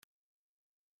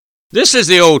This is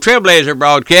the Old Trailblazer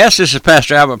broadcast. This is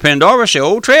Pastor Albert Pendorvis, the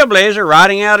Old Trailblazer,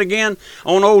 riding out again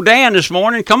on old Dan this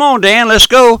morning. Come on, Dan, let's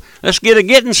go. Let's get a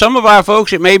getting. Some of our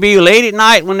folks, it may be late at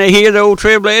night when they hear the Old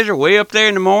Trailblazer, way up there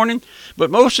in the morning.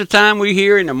 But most of the time we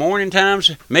hear in the morning times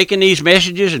making these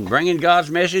messages and bringing God's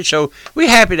message. So we're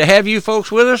happy to have you folks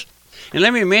with us. And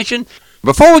let me mention,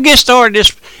 before we get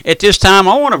started at this time,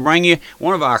 I want to bring you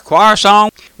one of our choir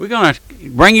songs. We're going to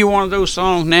bring you one of those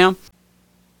songs now.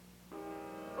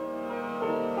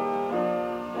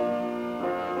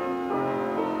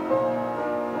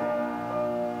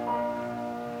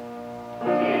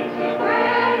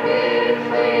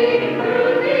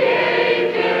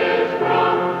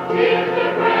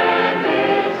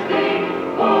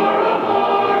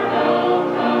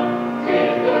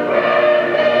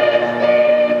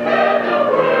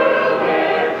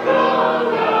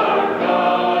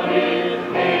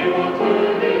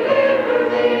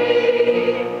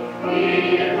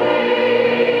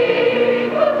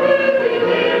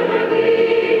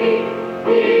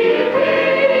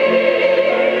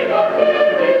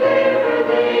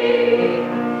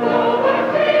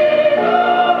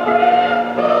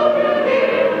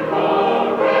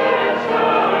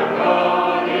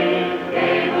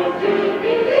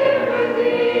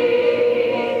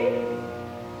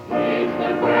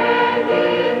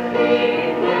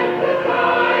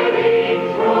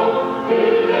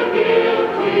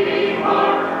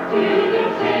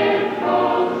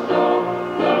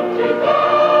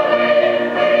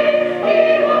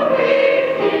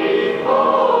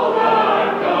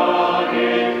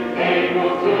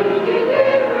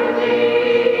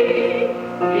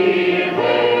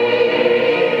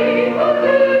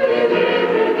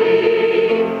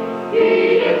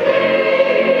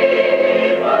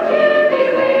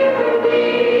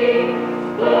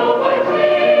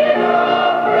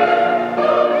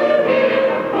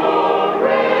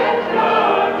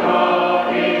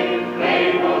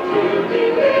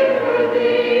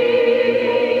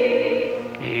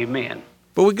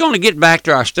 We're going to get back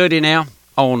to our study now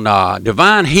on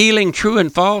divine healing, true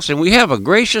and false, and we have a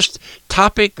gracious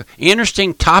topic,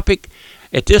 interesting topic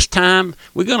at this time.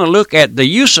 We're going to look at the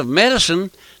use of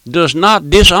medicine does not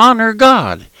dishonor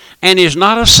God and is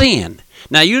not a sin.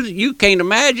 Now, you can't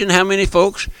imagine how many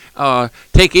folks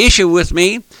take issue with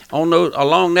me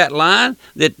along that line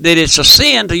that it's a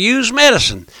sin to use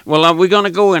medicine. Well, we're going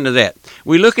to go into that.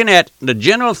 We're looking at the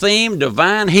general theme,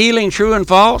 divine healing, true and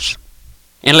false.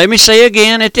 And let me say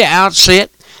again at the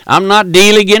outset, I'm not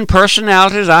dealing in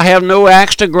personalities. I have no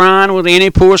axe to grind with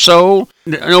any poor soul,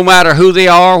 no matter who they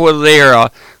are, whether they're a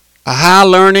high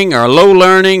learning or low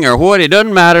learning or what. It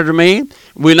doesn't matter to me.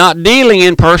 We're not dealing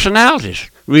in personalities.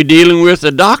 We're dealing with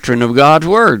the doctrine of God's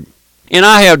Word. And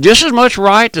I have just as much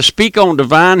right to speak on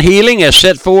divine healing as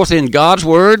set forth in God's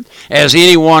Word as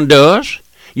anyone does.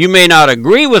 You may not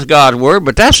agree with God's Word,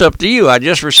 but that's up to you. I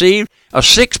just received a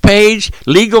 6-page,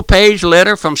 legal page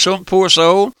letter from some poor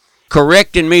soul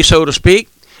correcting me, so to speak,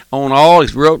 on all.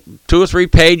 He wrote 2 or 3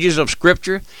 pages of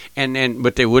Scripture,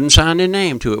 but they wouldn't sign their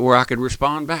name to it where I could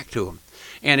respond back to them.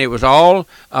 And it was all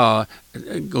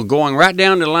going right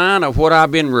down the line of what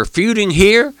I've been refuting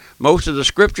here. Most of the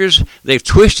Scriptures, they've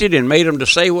twisted and made them to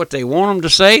say what they want them to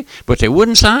say, but they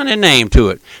wouldn't sign their name to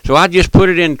it. So I just put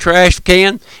it in the trash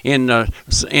can in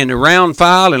the round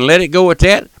file and let it go at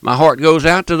that. My heart goes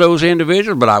out to those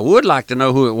individuals, but I would like to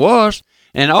know who it was.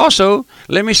 And also,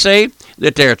 let me say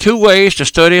that there are 2 ways to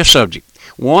study a subject.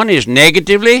 One is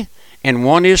negatively, and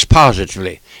one is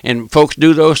positively. And folks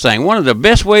do those things. One of the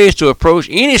best ways to approach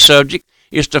any subject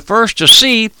is first to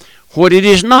see what it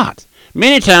is not.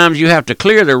 Many times you have to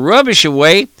clear the rubbish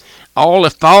away, all the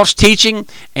false teaching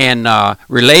and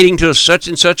relating to such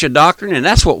and such a doctrine, and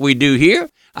that's what we do here.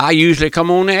 I usually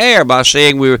come on the air by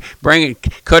saying we're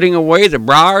cutting away the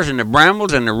briars and the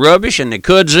brambles and the rubbish and the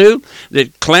kudzu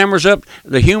that clambers up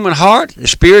the human heart, the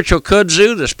spiritual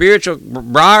kudzu, the spiritual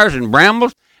briars and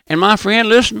brambles. And my friend,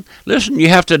 listen, you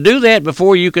have to do that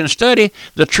before you can study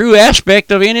the true aspect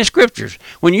of any Scriptures.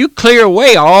 When you clear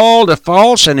away all the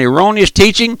false and erroneous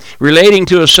teaching relating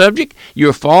to a subject,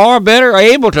 you're far better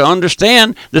able to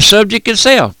understand the subject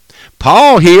itself.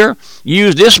 Paul here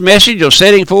used this message of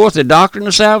setting forth the doctrine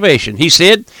of salvation. He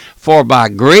said, "For by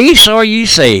grace are ye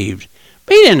saved."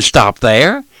 But he didn't stop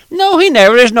there. No, he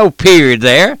never. There's no period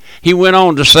there. He went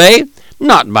on to say,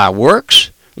 "Not by works,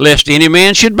 lest any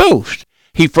man should boast."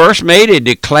 He first made a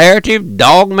declarative,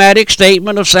 dogmatic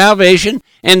statement of salvation,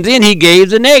 and then he gave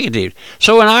the negative.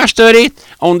 So in our study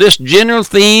on this general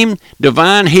theme,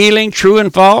 divine healing, true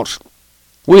and false,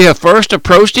 we have first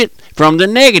approached it from the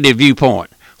negative viewpoint,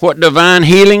 what divine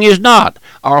healing is not,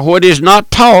 or what is not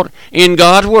taught in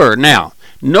God's Word. Now,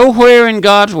 Nowhere in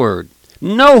God's Word,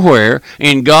 nowhere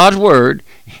in God's Word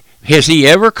has He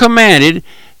ever commanded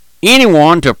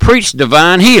anyone to preach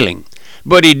divine healing.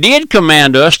 But He did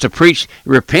command us to preach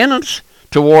repentance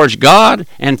towards God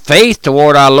and faith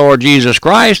toward our Lord Jesus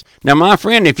Christ. Now, my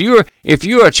friend, if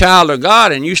you're a child of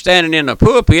God and you're standing in the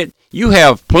pulpit, you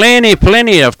have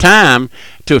plenty of time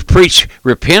to preach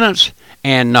repentance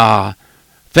and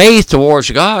faith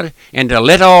towards God, and to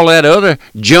let all that other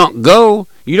junk go.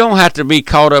 You don't have to be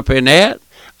caught up in that.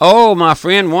 Oh, my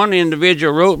friend, one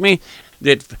individual wrote me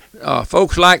that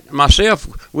folks like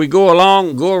myself, we go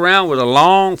around with a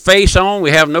long face on.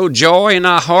 We have no joy in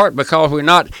our heart because we're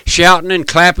not shouting and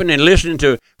clapping and listening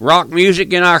to rock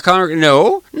music in our congregation.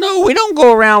 No, we don't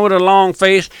go around with a long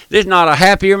face. There's not a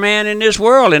happier man in this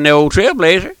world than the old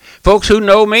Trailblazer. Folks who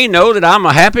know me know that I'm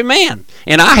a happy man,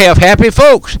 and I have happy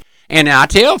folks. And I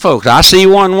tell folks, I see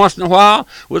one once in a while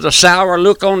with a sour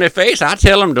look on their face, I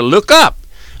tell them to look up.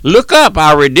 Look up,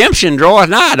 our redemption draweth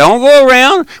nigh. Don't go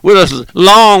around with a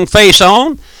long face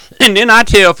on. And then I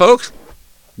tell folks,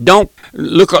 don't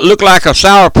look like a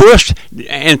sourpuss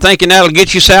and thinking that'll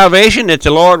get you salvation, that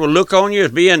the Lord will look on you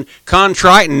as being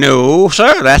contrite. No,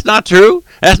 sir, that's not true.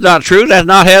 That's not true. That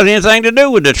not has anything to do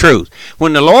with the truth.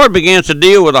 When the Lord begins to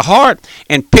deal with the heart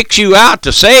and picks you out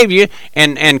to save you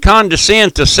and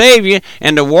condescends to save you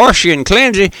and to wash you and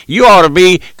cleanse you, you ought to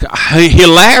be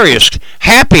hilarious,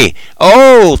 happy.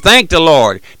 Oh, thank the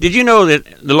Lord. Did you know that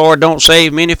the Lord don't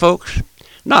save many folks?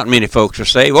 Not many folks are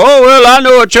saved. Oh, well, I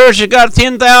know a church that's got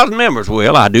 10,000 members.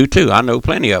 Well, I do too. I know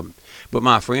plenty of them. But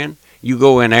my friend, you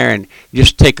go in there and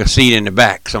just take a seat in the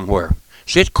back somewhere.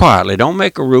 Sit quietly. Don't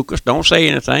make a ruckus. Don't say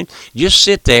anything. Just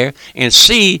sit there and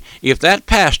see if that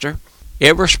pastor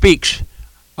ever speaks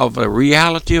of the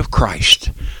reality of Christ.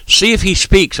 See if he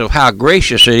speaks of how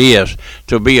gracious it is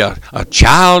to be a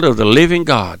child of the living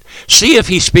God. See if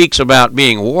he speaks about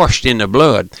being washed in the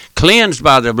blood, cleansed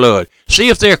by the blood. See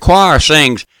if their choir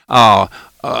sings the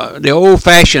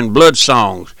old-fashioned blood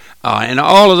songs, and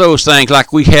all of those things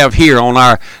like we have here on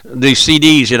the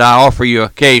CDs that I offer you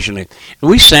occasionally.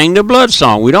 We sing the blood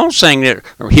song. We don't sing that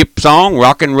hip song,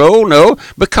 rock and roll, no,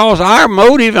 because our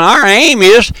motive and our aim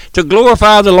is to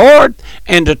glorify the Lord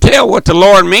and to tell what the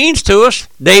Lord means to us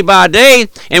day by day,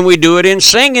 and we do it in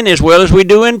singing as well as we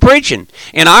do in preaching.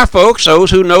 And our folks, those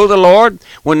who know the Lord,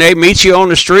 when they meet you on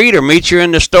the street or meet you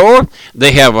in the store,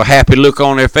 they have a happy look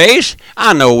on their face.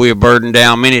 I know we're burdened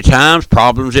down many times,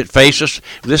 problems that face us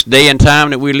this day and time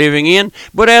that we're living in,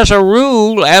 but as a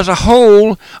rule, as a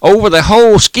whole, over the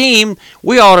whole scheme,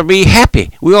 we ought to be happy.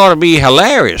 We ought to be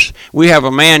hilarious. We have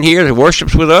a man here that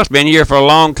worships with us, been here for a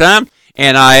long time,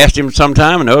 and I asked him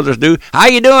sometime, and others do, how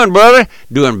you doing, brother?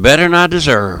 Doing better than I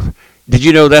deserve. Did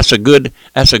you know that's a good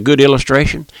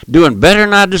illustration? Doing better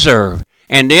than I deserve.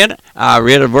 And then I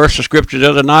read a verse of scripture the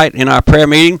other night in our prayer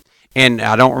meeting, and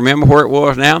I don't remember where it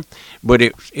was now, but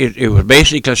it was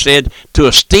basically said to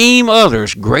esteem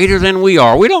others greater than we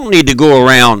are. We don't need to go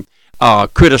around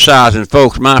criticizing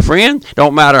folks, my friend.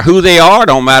 Don't matter who they are,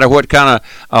 don't matter what kind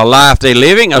of life they're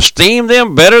living, esteem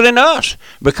them better than us.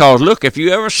 Because look, if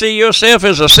you ever see yourself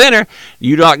as a sinner,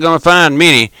 you're not going to find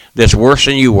many that's worse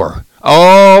than you were.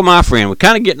 Oh, my friend, we're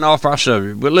kind of getting off our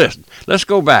subject, but listen, let's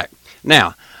go back.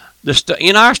 Now,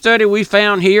 in our study we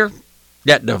found here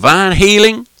that divine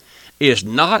healing is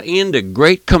not in the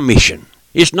Great Commission.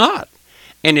 It's not.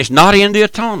 And it's not in the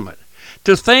atonement.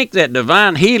 To think that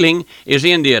divine healing is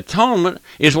in the atonement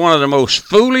is one of the most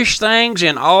foolish things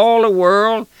in all the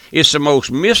world. It's the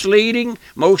most misleading,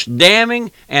 most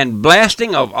damning, and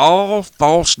blasting of all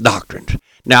false doctrines.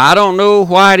 Now, I don't know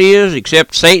why it is,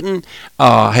 except Satan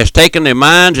has taken the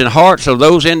minds and hearts of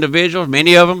those individuals,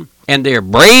 many of them, and they're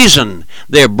brazen.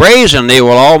 They're brazen. They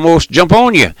will almost jump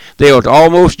on you. They'll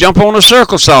almost jump on a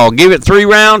circle saw. Give it 3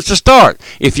 rounds to start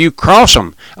if you cross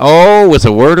them. Oh, with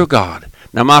the Word of God.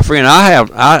 Now, my friend,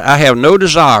 I have no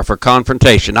desire for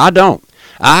confrontation. I don't.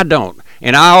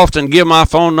 And I often give my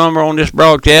phone number on this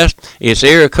broadcast. It's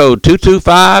area code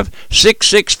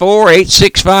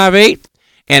 225-664-8658.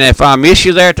 And if I miss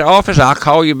you there at the office, I'll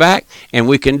call you back and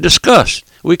we can discuss.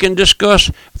 We can discuss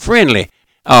friendly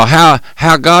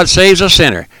how God saves a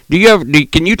sinner.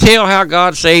 Can you tell how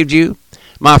God saved you?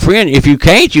 My friend, if you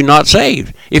can't, you're not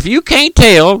saved. If you can't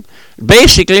tell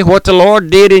basically what the Lord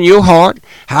did in your heart,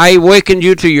 how He awakened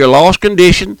you to your lost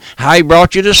condition, how He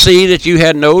brought you to see that you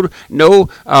had no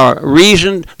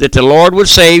reason that the Lord would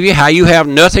save you, how you have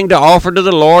nothing to offer to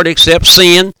the Lord except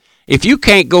sin. If you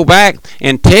can't go back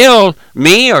and tell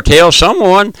me or tell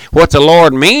someone what the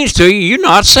Lord means to you, you're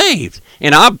not saved.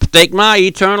 And I stake my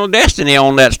eternal destiny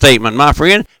on that statement, my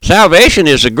friend. Salvation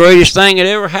is the greatest thing that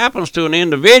ever happens to an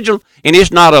individual, and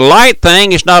it's not a light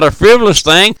thing. It's not a frivolous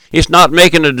thing. It's not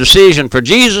making a decision for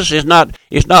Jesus. It's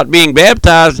not being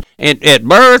baptized at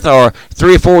birth or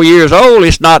 3 or 4 years old.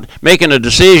 It's not making a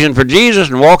decision for Jesus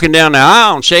and walking down the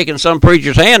aisle and shaking some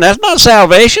preacher's hand. That's not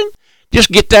salvation. Just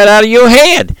get that out of your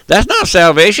head. That's not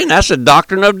salvation. That's the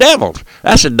doctrine of devils.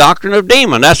 That's the doctrine of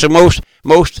demons. That's the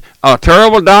most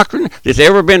terrible doctrine that's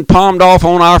ever been palmed off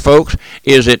on our folks,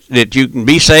 is that you can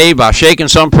be saved by shaking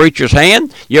some preacher's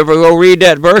hand. You ever go read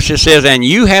that verse? It says, and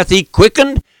you hath he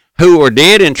quickened who were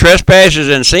dead in trespasses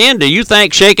and sin. Do you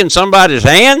think shaking somebody's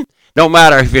hand, don't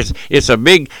matter if it's a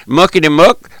big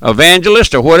muckety-muck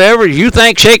evangelist or whatever, you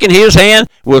think shaking his hand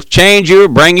will change you,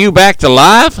 bring you back to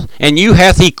life, and you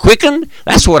hath he quickened?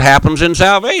 That's what happens in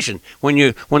salvation. When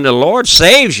the Lord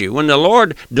saves you, when the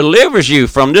Lord delivers you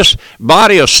from this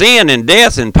body of sin and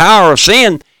death and power of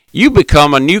sin, you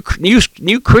become a new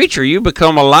creature. You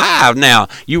become alive now.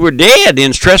 You were dead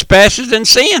in trespasses and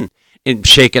sin. And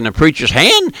shaking a preacher's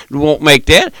hand won't make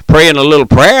that. Praying a little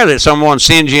prayer that someone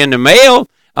sends you in the mail,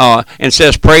 and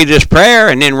says, pray this prayer,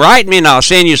 and then write me, and I'll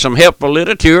send you some helpful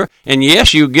literature. And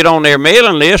yes, you get on their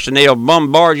mailing list, and they'll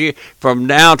bombard you from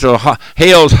down to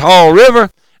Hell's Hall River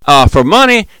for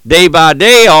money, day by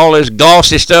day, all this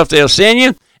glossy stuff they'll send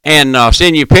you, and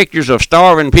send you pictures of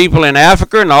starving people in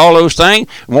Africa and all those things,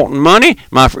 wanting money.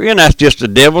 My friend, that's just the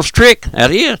devil's trick.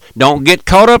 That is. Don't get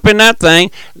caught up in that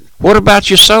thing. What about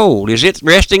your soul? Is it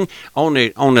resting on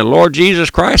the Lord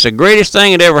Jesus Christ? The greatest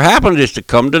thing that ever happens is to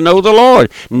come to know the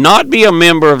Lord. Not be a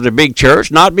member of the big church,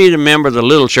 not be a member of the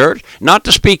little church, not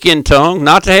to speak in tongues,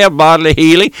 not to have bodily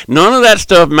healing. None of that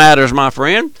stuff matters, my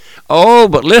friend. Oh,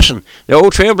 but listen, the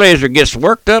old Trailblazer gets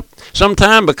worked up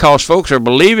sometime because folks are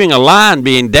believing a lie and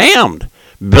being damned.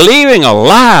 Believing a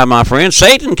lie, my friend.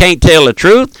 Satan can't tell the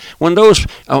truth. When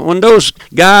those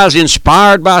guys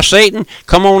inspired by Satan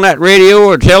come on that radio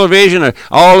or television or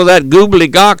all of that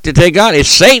gobbledygook that they got, it's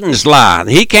Satan's lie.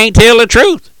 He can't tell the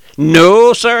truth.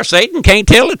 No, sir, Satan can't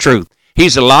tell the truth.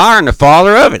 He's a liar and the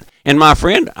father of it. And my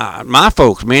friend,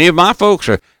 many of my folks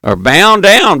are bound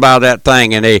down by that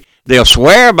thing, and they'll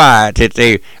swear by it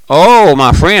that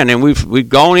my friend, and we've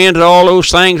gone into all those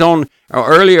things on an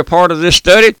earlier part of this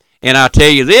study. And I tell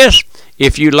you this,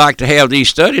 if you'd like to have these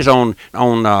studies on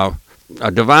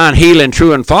divine healing,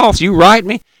 true and false, you write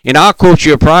me, and I'll quote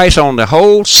you a price on the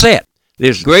whole set.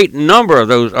 There's a great number of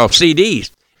those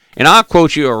CDs, and I'll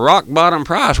quote you a rock bottom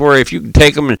price where if you can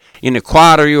take them in the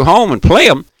quiet of your home and play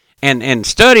them and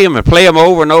study them and play them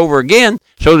over and over again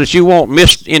so that you won't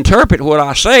misinterpret what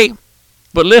I say.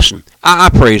 But listen,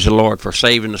 I praise the Lord for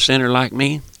saving a sinner like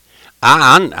me.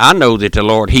 I know that the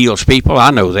Lord heals people. I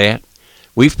know that.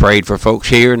 We've prayed for folks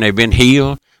here, and they've been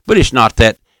healed. But it's not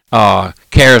that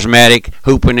charismatic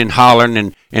hooping and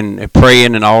hollering and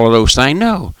praying and all of those things.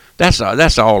 No, that's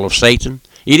all of Satan.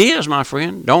 It is, my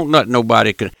friend. Don't let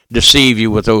nobody deceive you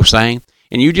with those things.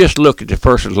 And you just look at the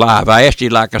person's life. I asked you,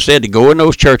 like I said, to go in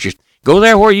those churches. Go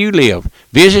there where you live.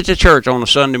 Visit the church on a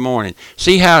Sunday morning.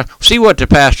 See what the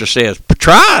pastor says.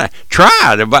 Try.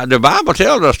 The Bible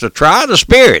tells us to try the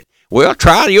Spirit. Well,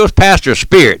 try your pastor's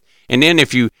spirit. And then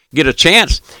if you get a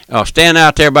chance, stand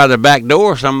out there by the back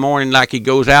door some morning like he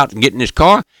goes out and get in his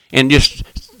car and just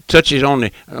touches on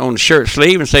the shirt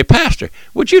sleeve and say, Pastor,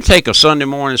 would you take a Sunday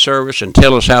morning service and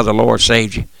tell us how the Lord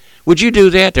saved you? Would you do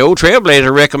that? The old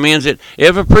Trailblazer recommends that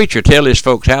every preacher tell his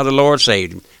folks how the Lord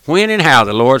saved him, when and how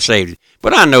the Lord saved him.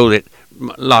 But I know that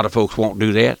a lot of folks won't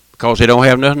do that because they don't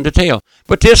have nothing to tell.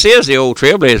 But this is the old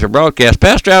Trailblazer broadcast.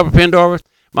 Pastor Albert Pendorfer,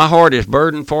 my heart is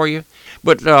burdened for you.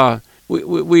 But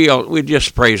we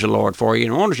just praise the Lord for you.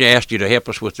 And I want to ask you to help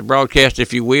us with the broadcast,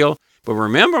 if you will. But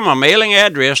remember my mailing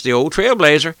address, the old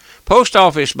Trailblazer, Post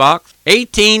Office Box,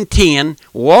 1810,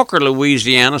 Walker,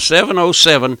 Louisiana,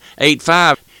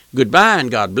 70785. Goodbye, and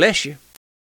God bless you.